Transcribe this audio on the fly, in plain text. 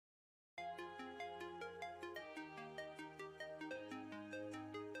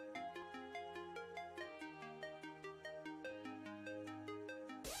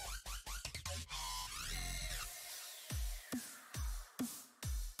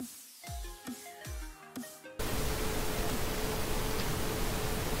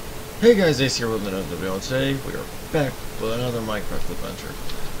Hey guys, Ace here with another video, and today we are back with another Minecraft adventure.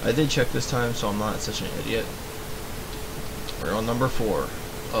 I did check this time, so I'm not such an idiot. We're on number 4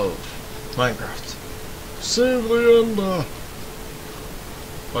 of Minecraft. Save the Ender!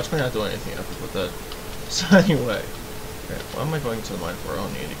 Watch me not do anything epic with that. So anyway, okay, why am I going to the mine for? I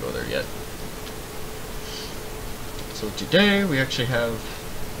don't need to go there yet. So today we actually have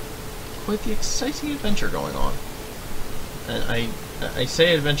quite the exciting adventure going on. And I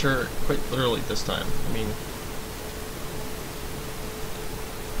say adventure quite literally this time. I mean,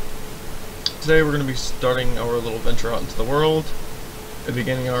 today we're going to be starting our little venture out into the world, and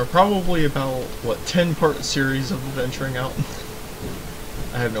beginning our probably about, what, 10-part series of venturing out.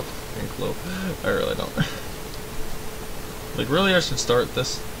 I have no fucking clue. I really don't. Like, really I should start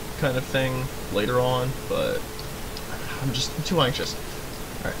this kind of thing later on, but I'm too anxious.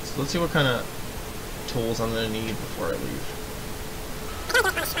 Alright, so let's see what kind of tools I'm going to need before I leave.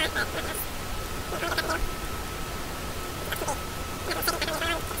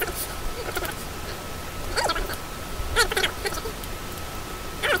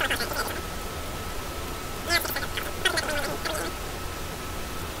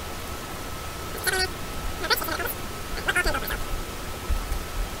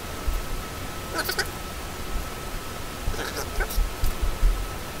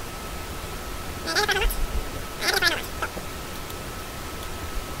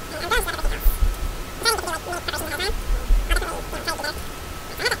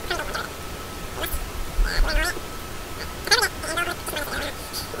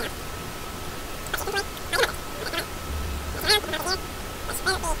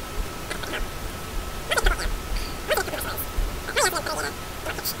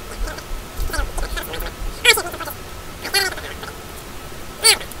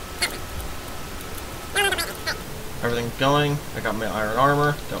 Everything's going. I got my iron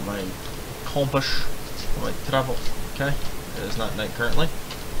armor, got my compass, got my travel. Okay, it is not night currently.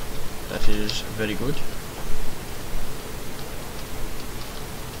 That is very good.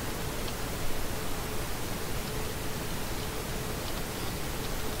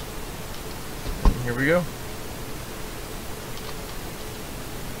 And here we go.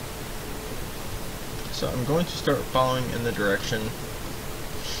 So I'm going to start following in the direction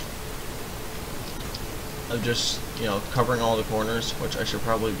of just, you know, covering all the corners, which I should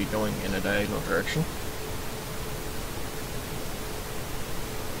probably be going in a diagonal direction.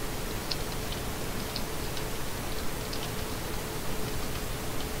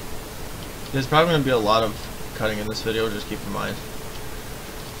 There's probably going to be a lot of cutting in this video, just keep in mind.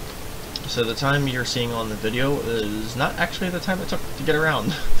 So the time you're seeing on the video is not actually the time it took to get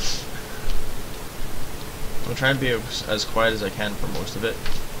around. I'm trying to be as quiet as I can for most of it,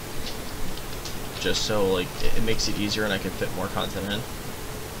 just so like it makes it easier and I can fit more content in.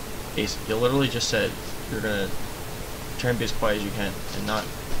 Ace, you literally just said you're gonna try and be as quiet as you can and not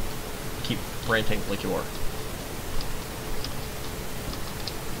keep ranting like you are.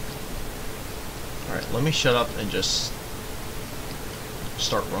 Alright, let me shut up and just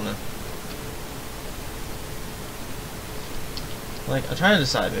start running. Like, I'm trying to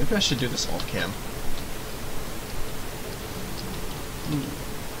decide, maybe I should do this off cam.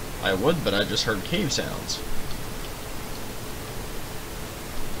 I would, but I just heard cave sounds.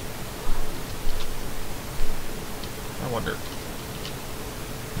 I wonder.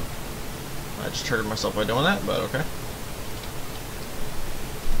 I just triggered myself by doing that, but okay.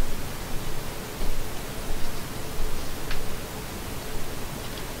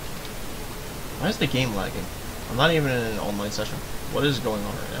 Why is the game lagging? I'm not even in an online session. What is going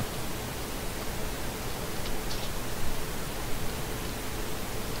on right now?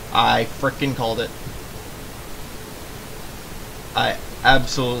 I frickin' called it. I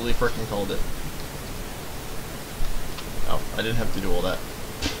absolutely frickin' called it. Oh, I didn't have to do all that.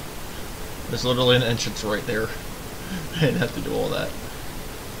 There's literally an entrance right there. I didn't have to do all that.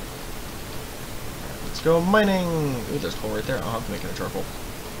 Right, let's go mining! Ooh, there's coal right there. I'll have to make it a charcoal.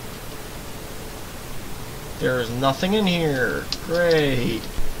 There's nothing in here. Great!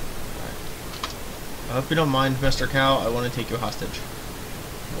 Right. I hope you don't mind, Mr. Cow. I want to take you hostage.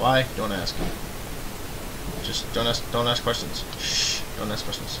 Why? Don't ask. Just don't ask questions. Shh. Don't ask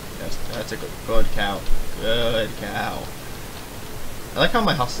questions. Yes, that's a good cow. Good cow. I like how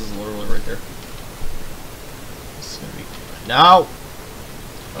my house is literally right there. This is gonna be no.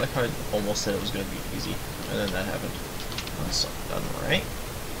 I like how I almost said it was gonna be easy, and then that happened. That's done right.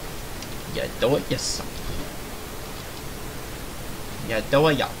 Yeah, do it yourself. Yeah, do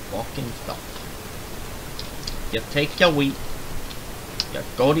it your fucking stuff. You take your wheat. You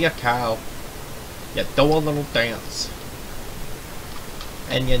go to your cow. You do a little dance.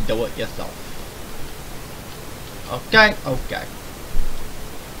 and you do it yourself. Okay, okay.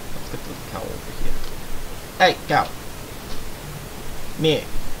 Let's get the cow over here. Hey, cow. Me.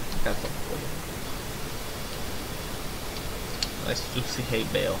 Got something for you. Nice juicy hay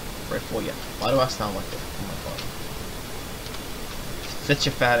bale. Right for you. Why do I sound like this? Oh my god. Sit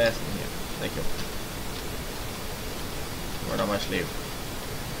your fat ass in here. Thank you. Where's on my sleeve?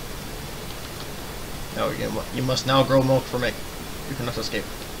 Now you must now grow milk for me. You cannot escape.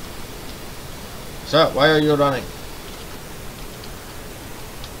 Sir, why are you running?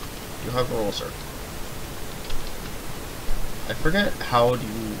 You have a role, sir. I forget how do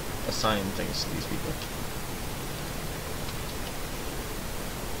you assign things to these people.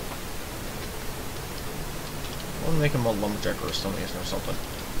 I want to make him a lumberjack or a stonemason or something.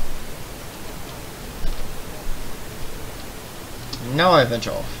 Now I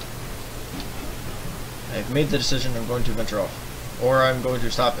venture off. I've made the decision. I'm going to venture off. Or I'm going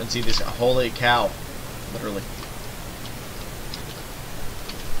to stop and see this holy cow. Literally.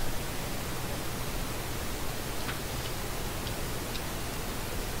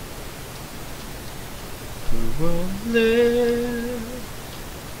 Who will live?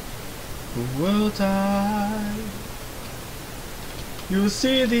 Who will die? You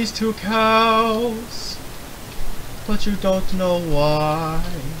see these two cows, but you don't know why.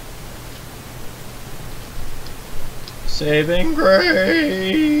 Saving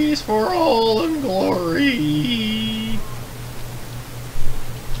grace for all in glory.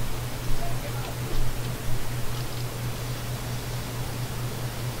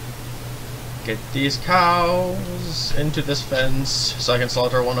 Get these cows into this fence so I can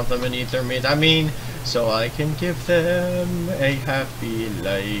slaughter one of them and eat their meat. I mean, so I can give them a happy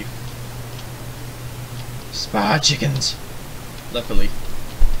life. Spy chickens. Luckily,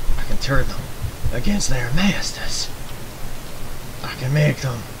 I can turn them against their masters. I can make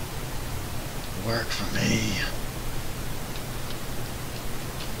them work for me.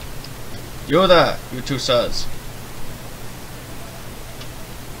 You there, you two sirs.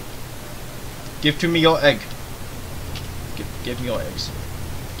 Give to me your egg. Give me your eggs.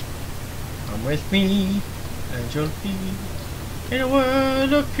 Come with me, and you'll be in a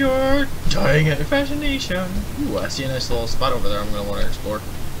world of pure joy and fascination. Ooh, I see a nice little spot over there I'm going to want to explore.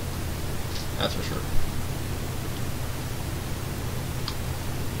 That's for sure.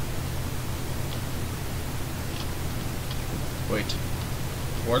 Wait.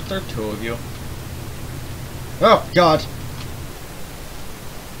 Weren't there two of you? Oh, God!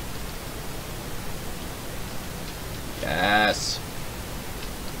 Yes.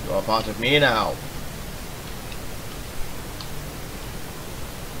 You are part of me now.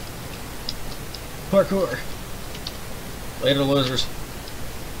 Parkour. Later, losers.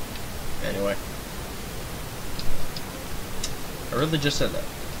 Anyway. I really just said that.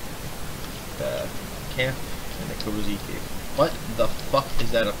 The camp and the cozy cave. What the fuck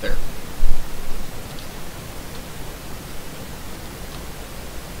is that up there?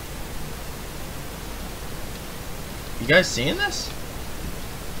 You guys seeing this?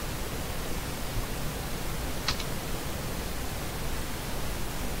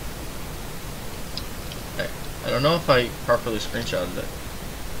 Okay. I don't know if I properly screenshotted it.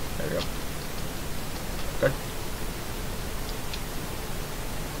 There we go. Good.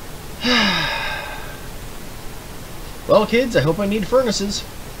 Well, kids, I hope I need furnaces.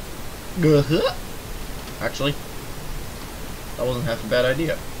 Actually, that wasn't half a bad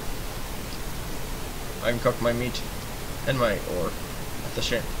idea. I can cook my meat and my ore at the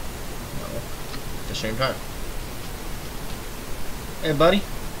same time. Hey, buddy.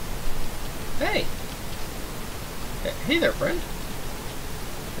 Hey. Hey there, friend.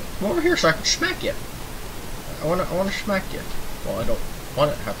 Come over here so I can smack you. I wanna smack you. Well, I don't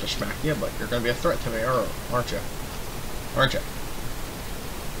want to have to smack you, but you're gonna be a threat to me, aren't you? Aren't you?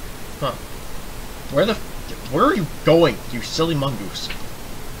 Huh. Where are you going, you silly mongoose?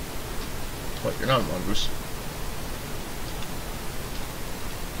 Wait, you're not a mongoose.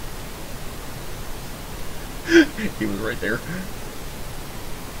 He was right there.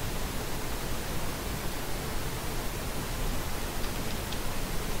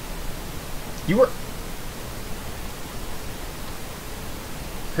 You are...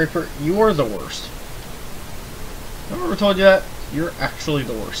 Creeper, you are the worst. Have I ever told you that? You're actually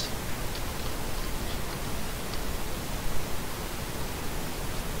the worst.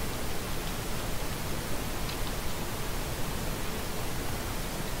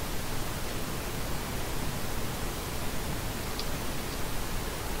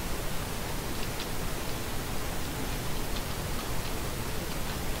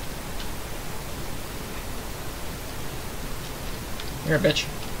 Here, bitch.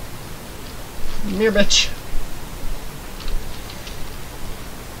 Here, bitch.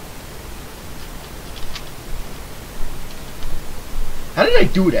 How did I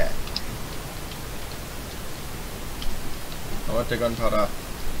do that? I want the gunpowder.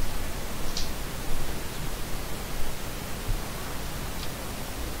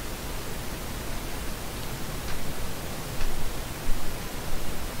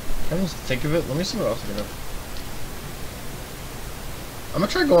 I didn't think of it. Let me see what else I can do. I'm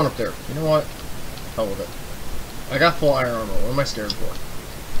gonna try going up there. You know what? Hell with it. I got full iron armor. What am I scared for?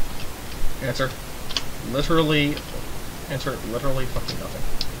 Answer. Literally fucking nothing.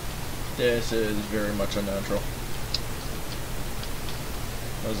 This is very much unnatural.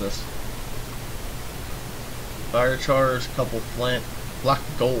 What is this? Fire charge, couple flint, black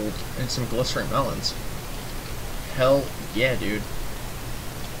gold, and some glistering melons. Hell yeah, dude.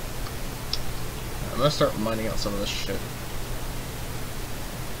 I'm gonna start mining out some of this shit.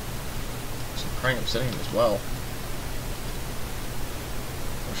 Some crying obsidian as well.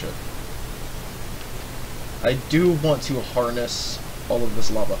 Oh shit. I do want to harness all of this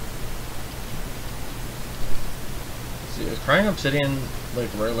lava. See, is crying obsidian like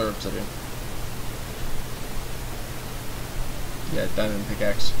regular obsidian? Yeah, diamond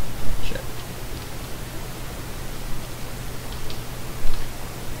pickaxe. Shit.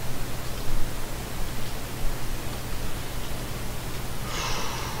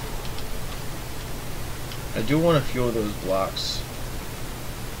 I do want a few of those blocks.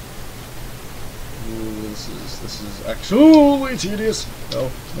 Ooh, this is actually tedious.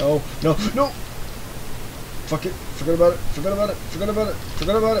 No. Fuck it. Forget about it. Forget about it. Forget about it.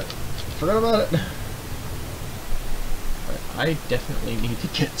 Forget about it. Forget about it. I definitely need to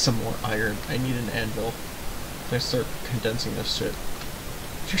get some more iron. I need an anvil. If I start condensing this shit.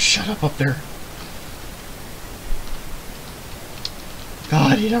 Just shut up there.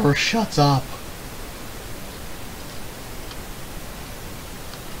 God, he never shuts up.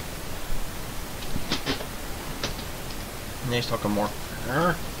 And he's talking more.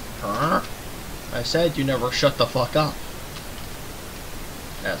 I said you never shut the fuck up.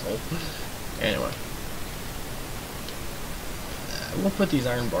 Asshole. Anyway. We'll put these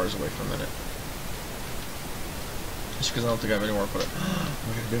iron bars away for a minute. Just because I don't think I have anywhere to put it.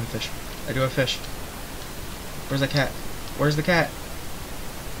 What do I do with fish? I do have fish. Where's that cat? Where's the cat?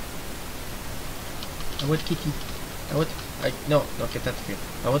 I want kitty. No, don't get that to you.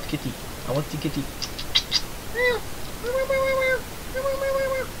 I want kitty. I want the kitty.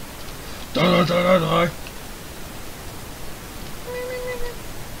 Die.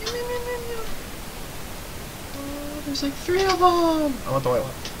 There's like 3 of them. I want the white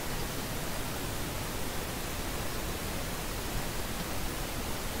one.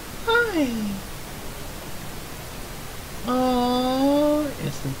 Hi. Oh,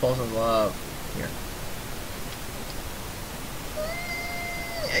 instant falls in love. Here.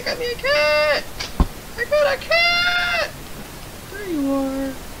 I got me a cat. I got a cat. There you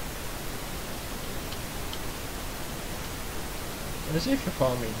are. Let me see if you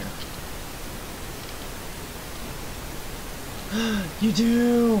follow me here. You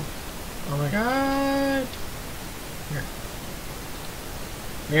do! Oh my god! Here.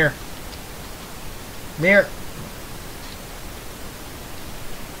 Mirror. Mirror!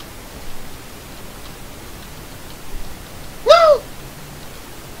 Woo!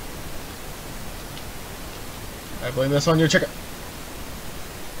 I blame this on your chicken.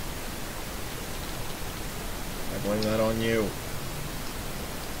 I blame that on you.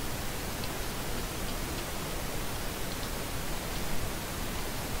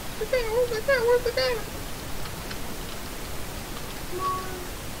 Where's the cat? Come on.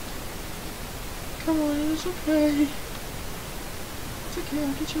 Come on, it's okay. It's okay,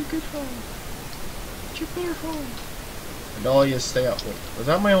 I'll get you a good home. Get you a better home. And all you stay up with. Was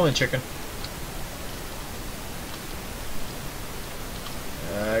that my only chicken?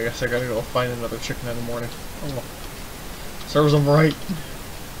 I guess I gotta go find another chicken in the morning. Oh well. Serves them right.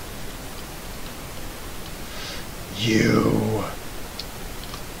 You.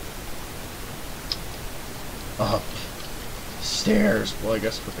 Up stairs. Well, I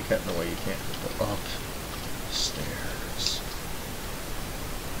guess put the cat in the way you can't. But up stairs.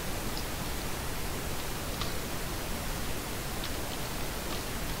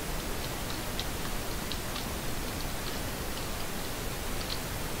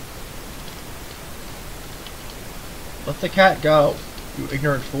 Let the cat go, you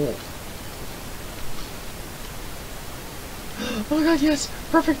ignorant fool. Oh my god, yes!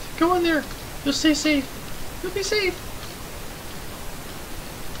 Perfect! Go in there! You'll stay safe! You'll be safe!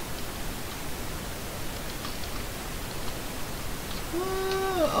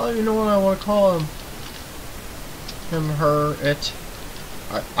 I don't even know what I want to call him. Him, her, it.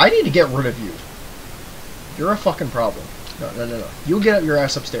 I need to get rid of you. You're a fucking problem. No. You get your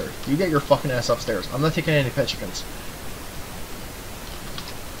ass upstairs. You get your fucking ass upstairs. I'm not taking any pet chickens.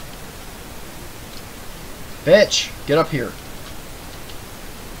 Bitch! Get up here.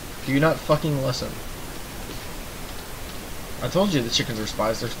 Do you not fucking listen? I told you the chickens are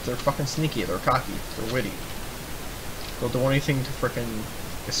spies. They're fucking sneaky. They're cocky. They're witty. They'll do anything to frickin'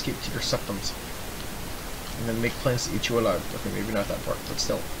 escape to your septums. And then make plans to eat you alive. Okay, maybe not that part, but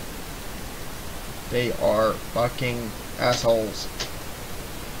still. They are fucking assholes.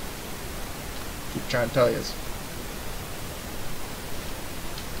 Keep trying to tell you.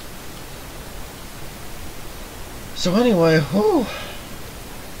 So anyway, whew,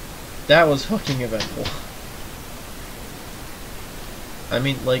 that was fucking eventful. I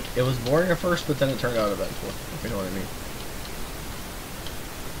mean, like, it was boring at first, but then it turned out eventful, if you know what I mean.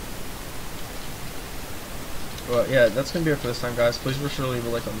 But yeah, that's going to be it for this time, guys. Please be sure to leave a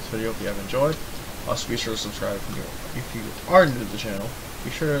like on this video if you have enjoyed. Also, be sure to subscribe if you are new to the channel.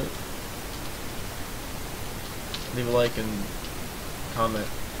 Be sure to leave a like and comment.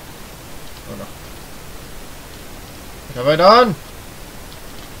 Oh no. What have I done?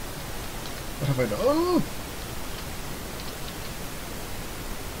 What have I done?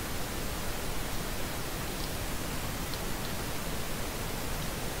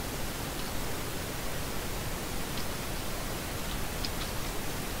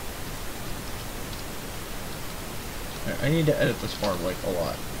 I need to edit this farm, like, a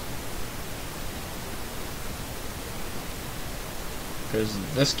lot. Because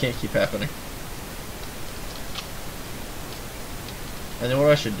this can't keep happening. I know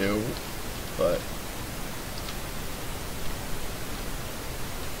what I should do, but...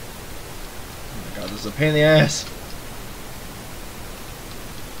 oh my god, this is a pain in the ass!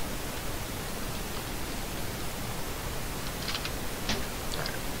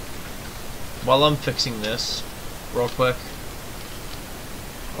 While I'm fixing this, real quick,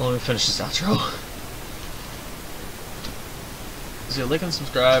 let me finish this outro. So like and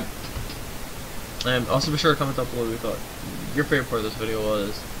subscribe, and also be sure to comment down below what you thought your favorite part of this video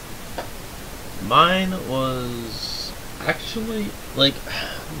was. Mine was actually, like,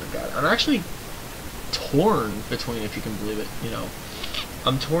 oh my god, I'm actually torn between, if you can believe it, you know,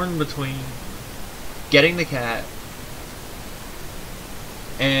 I'm torn between getting the cat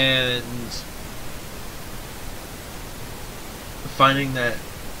and finding that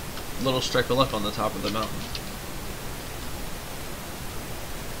little stripe of luck on the top of the mountain.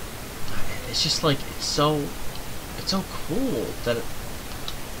 It's just like, it's so cool that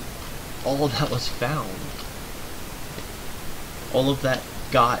all of that was found. All of that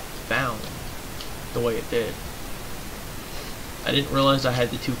got found the way it did. I didn't realize I had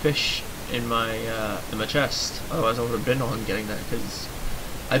the 2 fish in my chest. Otherwise I would have been on getting that, because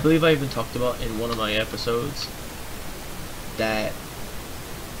I believe I even talked about in one of my episodes that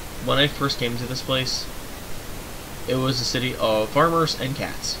when I first came to this place, it was a city of farmers and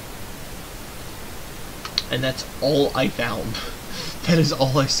cats. And that's all I found. That is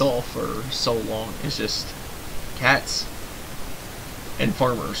all I saw for so long. It's just cats and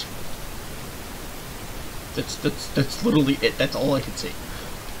farmers. That's literally it. That's all I could see.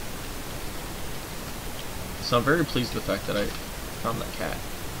 So I'm very pleased with the fact that I found that cat.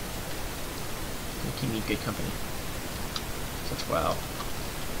 Making me good company. Such wow.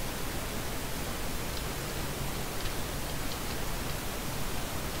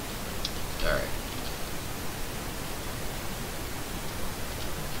 Alright.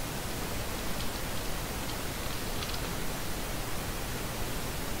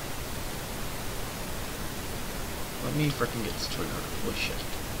 Let me frickin' get this trigger. Holy shit.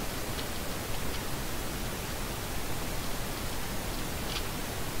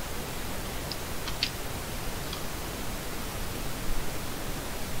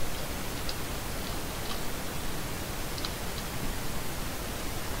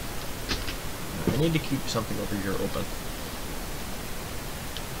 I need to keep something over here open.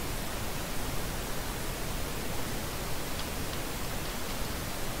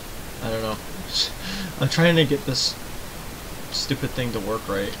 I don't know. I'm trying to get this stupid thing to work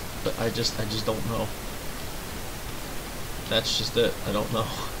right, but I just don't know. That's just it. I don't know.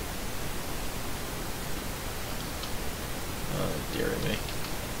 Oh, dear me.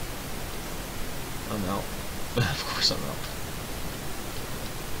 I'm out. Of course I'm out.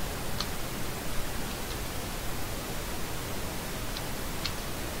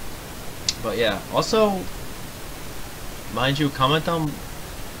 But yeah, also, mind you, comment down,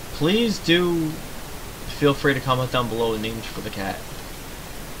 please do feel free to comment down below names for the cat.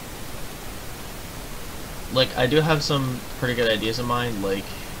 Like, I do have some pretty good ideas in mind, like...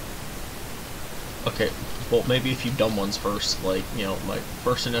 Okay, well, maybe a few dumb ones first. Like, you know, my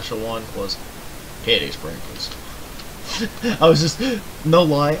first initial one was Titty Sprinkles. I was just... No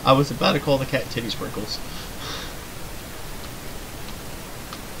lie, I was about to call the cat Titty Sprinkles.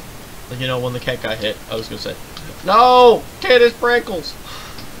 Like, you know, when the cat got hit, I was gonna say, no! Titty Sprinkles!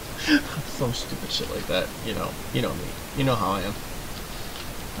 Some stupid shit like that, you know. You know me. You know how I am.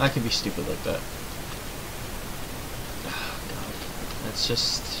 I can be stupid like that. Oh, God. That's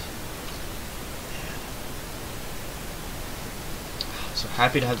just... I'm so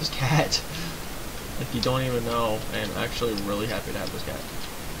happy to have this cat. Like, you don't even know, and actually really happy to have this cat.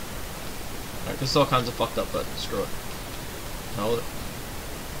 Alright, this is all kinds of fucked up, but screw it. No.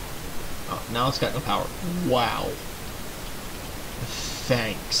 Oh, now it's got no power. Wow.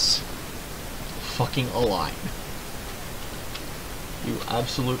 Thanks. Fucking Align. You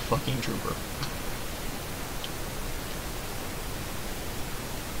absolute fucking trooper.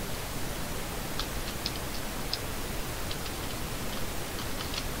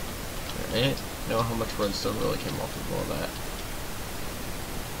 I didn't know how much redstone really came off of all that.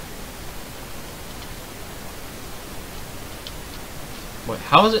 Wait,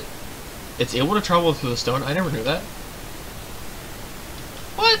 how is it? It's able to travel through the stone? I never knew that.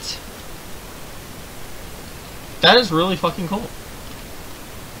 What? That is really fucking cool.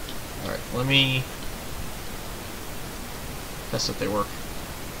 Alright, let me test if they work.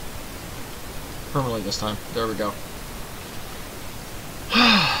 Permanently this time. There we go.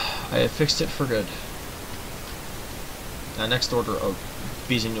 I have fixed it for good. Now, next order of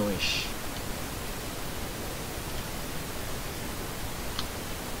Bizinoish.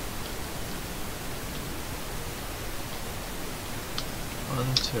 1,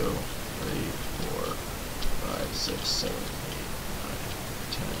 2, 3, 4, 5, 6, 7, 8, 9,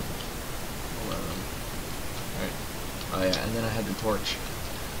 10, 11. Alright. Oh yeah, and then I had the torch.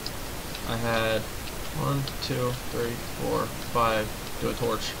 I had 1, 2, 3, 4, 5. Do a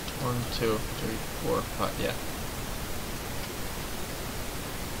torch. 1, 2, 3, 4, 5. Yeah.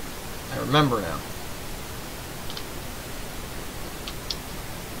 I remember now.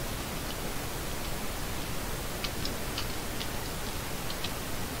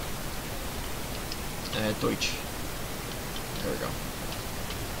 Deutsch. There we go.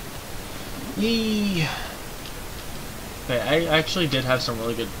 Yee! Okay, I actually did have some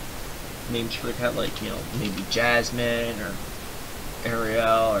really good names for the cat, like, you know, maybe Jasmine or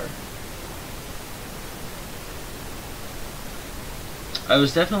Ariel or... I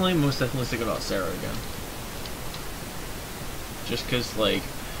was most definitely thinking about Sarah again. Just cause, like,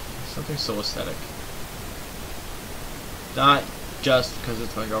 something so aesthetic. Not just because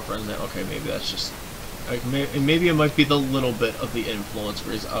it's my girlfriend's name. Okay, maybe that's just... Like, maybe it might be the little bit of the influence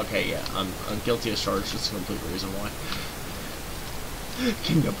reason. Okay, yeah, I'm guilty as charged. It's a complete reason why.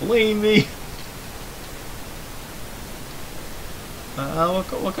 Can you blame me?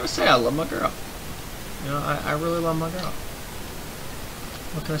 What can I say? I love my girl. You know, I really love my girl.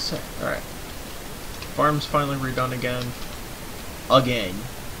 What can I say? Alright. Farm's finally redone again. Again.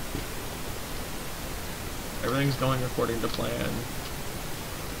 Everything's going according to plan.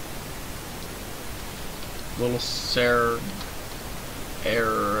 Little Sarah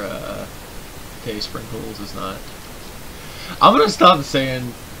Titty Sprinkles is not. I'm gonna stop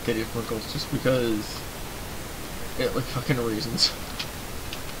saying Titty Sprinkles just because it, like, fucking reasons.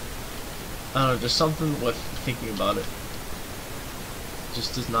 I don't know, just something with thinking about it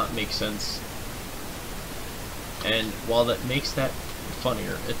just does not make sense. And while that makes that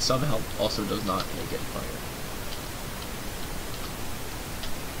funnier, it somehow also does not make it funnier.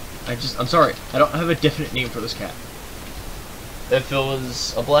 I'm sorry, I don't have a definite name for this cat. If it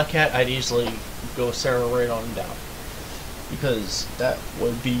was a black cat, I'd easily go Sarah right on down. Because that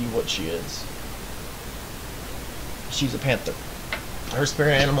would be what she is. She's a panther. Her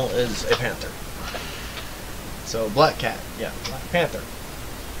spirit animal is a panther. So, black cat, yeah, black panther.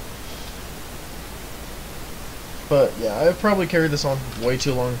 But, yeah, I've probably carried this on way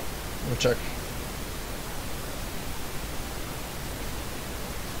too long. Let me check.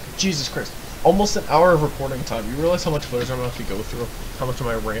 Jesus Christ. Almost an hour of recording time. You realize how much footage I'm going to have to go through? How much of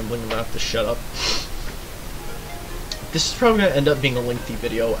my rambling I'm going to have to shut up? This is probably going to end up being a lengthy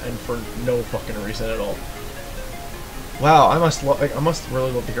video, and for no fucking reason at all. Wow, I must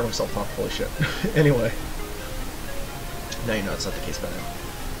really love to hear myself talk. Holy shit. Anyway. No, you know, it's not the case by now.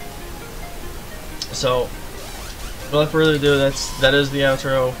 So, without further ado, that is the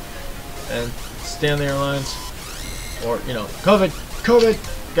outro. And stay on the airlines. Or, you know, COVID!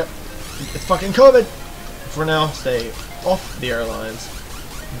 It's fucking COVID! For now, stay off the airlines,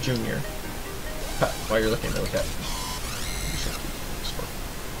 Junior. While you're looking at me, look at.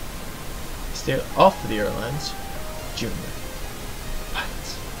 Stay off the airlines, Junior.